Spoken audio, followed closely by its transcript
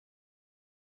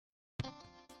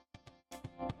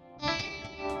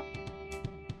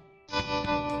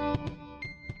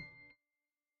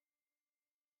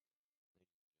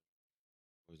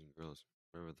girls,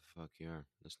 wherever the fuck you are,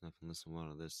 listen up and listen well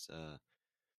to this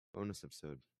bonus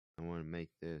episode. I want to make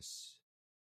this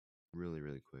really,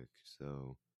 really quick.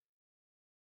 So,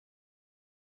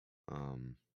 I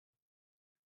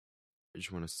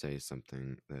just want to say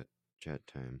something that Chat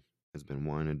Time has been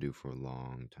wanting to do for a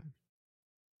long time.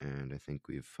 And I think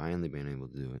we've finally been able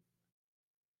to do it.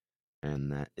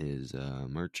 And that is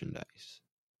merchandise.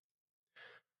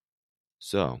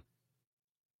 So,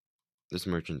 this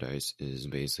merchandise is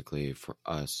basically for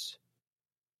us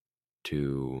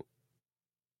to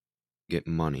get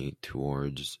money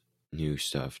towards new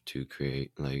stuff to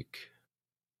create,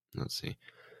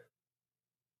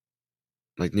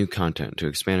 new content to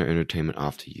expand our entertainment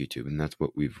off to YouTube. And that's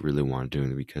what we've really wanted to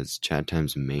do, because Chat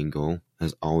Time's main goal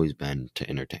has always been to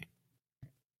entertain.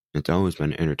 It's always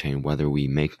been to entertain whether we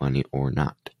make money or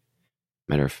not.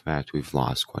 Matter of fact, we've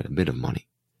lost quite a bit of money.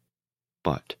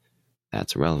 But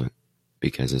that's irrelevant,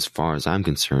 because as far as I'm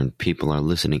concerned, people are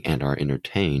listening and are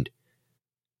entertained.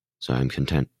 So I'm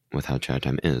content with how Chat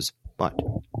Time is. But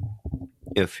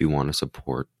if you want to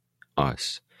support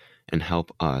us and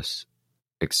help us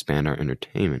expand our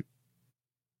entertainment,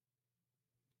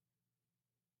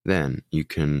 then you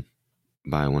can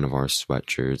buy one of our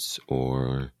sweatshirts,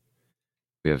 or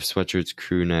we have sweatshirts,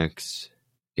 crew necks,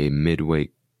 a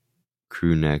midweight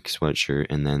crew neck sweatshirt,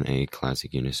 and then a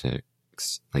classic unisex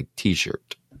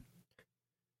t-shirt.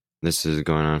 This is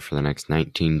going on for the next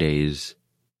 19 days.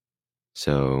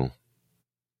 So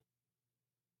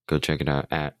go check it out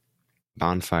at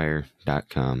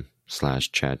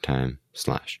bonfire.com/chattime/.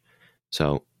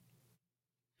 So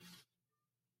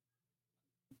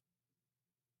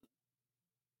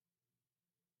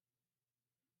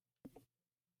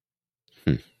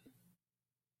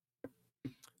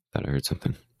thought I heard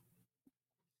something.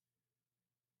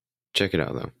 Check it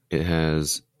out, though. It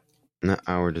has not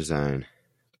our design,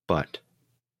 but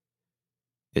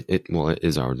it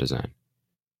is our design,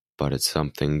 but it's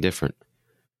something different.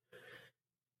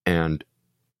 And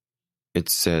it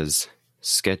says,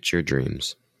 sketch your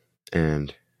dreams.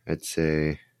 And I'd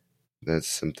say that's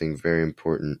something very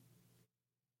important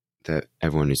that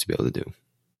everyone needs to be able to do.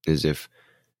 Is if,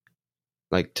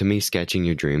 to me, sketching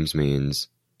your dreams means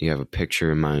you have a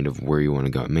picture in mind of where you want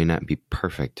to go. It may not be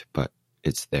perfect, but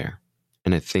it's there.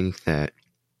 And I think that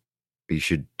you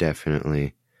should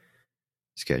definitely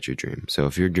sketch your dream. So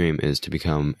if your dream is to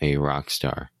become a rock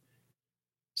star,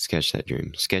 sketch that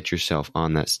dream. Sketch yourself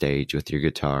on that stage with your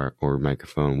guitar or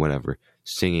microphone, whatever,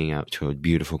 singing out to a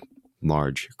beautiful,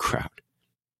 large crowd.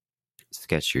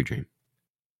 Sketch your dream.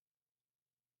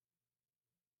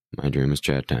 My dream is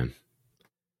Chat Time,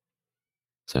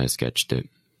 so I sketched it.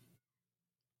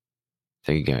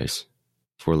 Thank you guys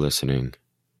for listening.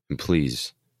 And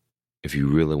please, if you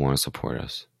really want to support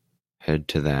us, head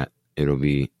to that. It'll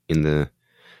be in the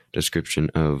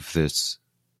description of this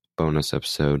bonus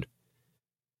episode.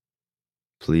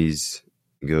 Please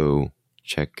go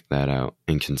check that out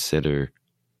and consider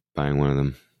buying one of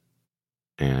them.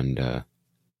 And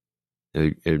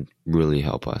it'd really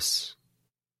help us.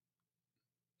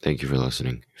 Thank you for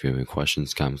listening. If you have any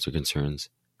questions, comments, or concerns,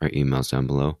 write emails down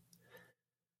below.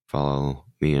 Follow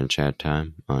me on Chat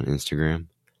Time on Instagram.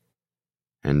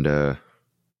 And if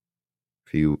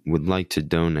you would like to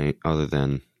donate other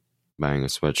than buying a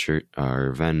sweatshirt,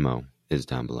 our Venmo is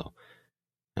down below.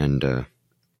 And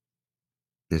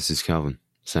this is Calvin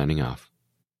signing off.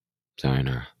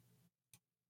 Sayonara.